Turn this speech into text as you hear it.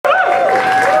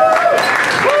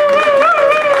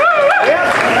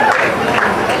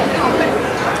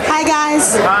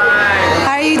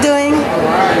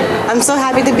I'm so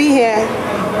happy to be here.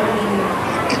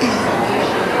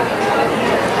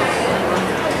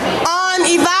 On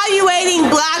evaluating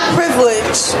Black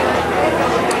privilege.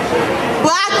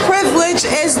 Black privilege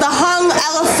is the hung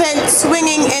elephant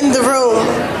swinging in the room.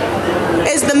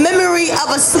 Is the memory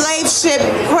of a slave ship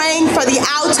praying for the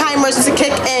Alzheimer's to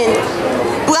kick in.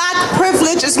 Black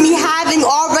privilege is me having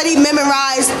already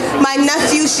memorized my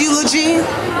nephew's eulogy,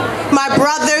 my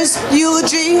brother's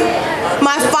eulogy,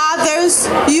 my father's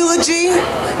eulogy,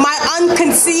 my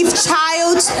unconceived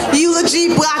child's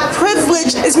eulogy. Black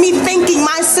privilege is me thinking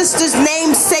my sister's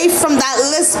name safe from that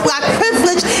list. Black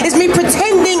privilege is me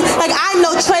pretending like I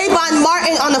know Trayvon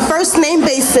Martin on a first name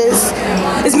basis.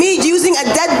 It's me using a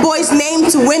dead boy's name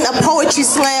to win a poetry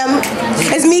slam.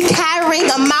 It's me carrying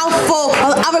a mouthful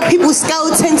of other people's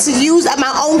skeletons to use at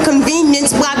my own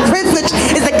convenience. Black privilege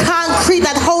is the concrete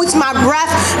that holds my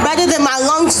breath better than my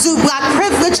lungs do. Black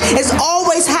privilege is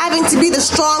always having to be the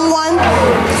strong one.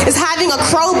 It's having a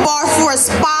crowbar for a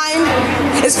spine.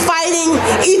 It's fighting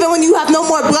even when you have no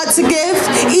more blood to give.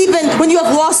 Even when you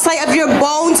have lost sight of your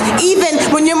bones. Even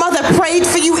when your mother prayed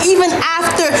for you. Even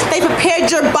after they prepared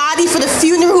your body for the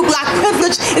funeral. Black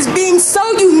privilege is being so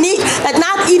unique that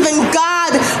not even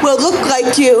God will look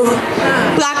like you.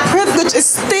 Black privilege is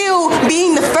still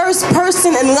being the first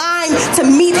person in line to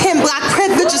meet him. Black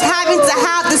privilege is having to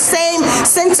have the same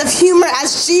sense of humor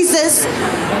as Jesus.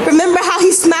 Remember how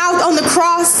he smiled on the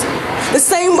cross? The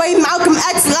same way Malcolm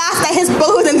X laughed at his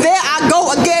bullet, and there I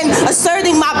go again,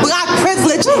 asserting my black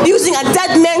privilege, using a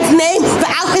dead man's name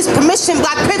without his permission.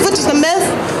 Black privilege is a myth,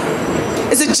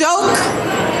 is a joke,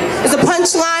 is a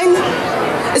punchline.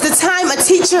 Is the time a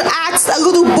teacher asked a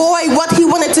little boy what he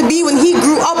wanted to be when he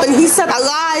grew up and he said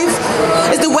alive.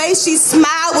 Is the way she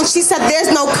smiled when she said there's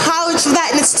no college for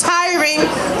that and it's tiring.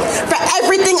 For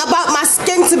everything about my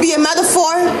skin to be a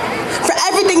metaphor. For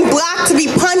everything black to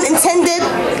be pun intended.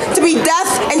 To be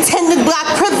deaf intended. Black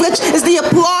privilege is the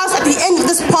applause at the end of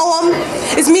this poem.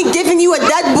 Is me giving you a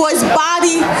dead boy's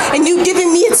body and you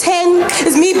giving me a 10.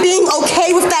 Is me being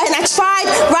okay with that. And I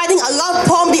tried writing a love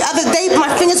poem the other day but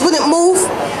my fingers wouldn't move.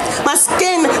 My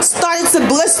skin started to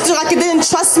blister like it didn't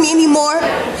trust me anymore.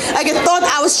 Like it thought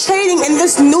I was trading in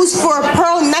this noose for a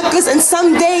pearl necklace, and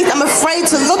some days I'm afraid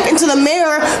to look into the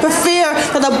mirror for fear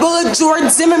that a bullet George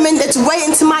Zimmerman its way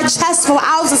into my chest while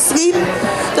I was asleep.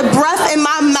 The breath in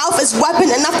my mouth is weapon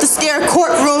enough to scare a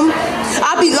courtroom.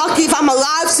 I'll be lucky if I'm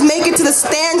alive to make it to the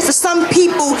stand. For some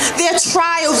people, their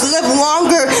trials live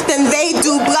longer than they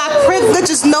do. Black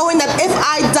privilege is knowing that if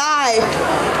I die,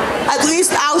 at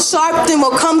least Al Sharpton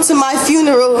will come to my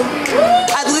funeral.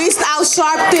 At least Al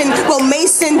Sharpton will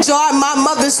mason jar my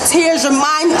mother's tears,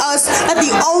 remind us that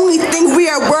the only thing we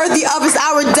are worthy of is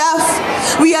our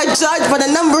death. We are judged by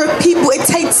the number of people it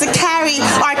takes to carry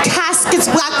our caskets.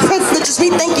 Black privilege is me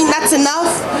thinking that's enough.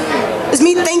 Is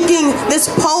me thinking this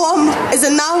poem is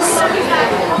enough.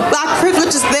 Black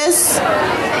privilege is this.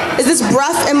 Is this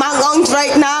breath in my lungs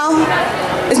right now?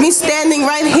 Is me standing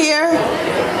right here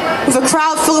with a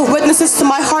crowd full of witnesses to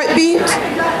my heartbeat?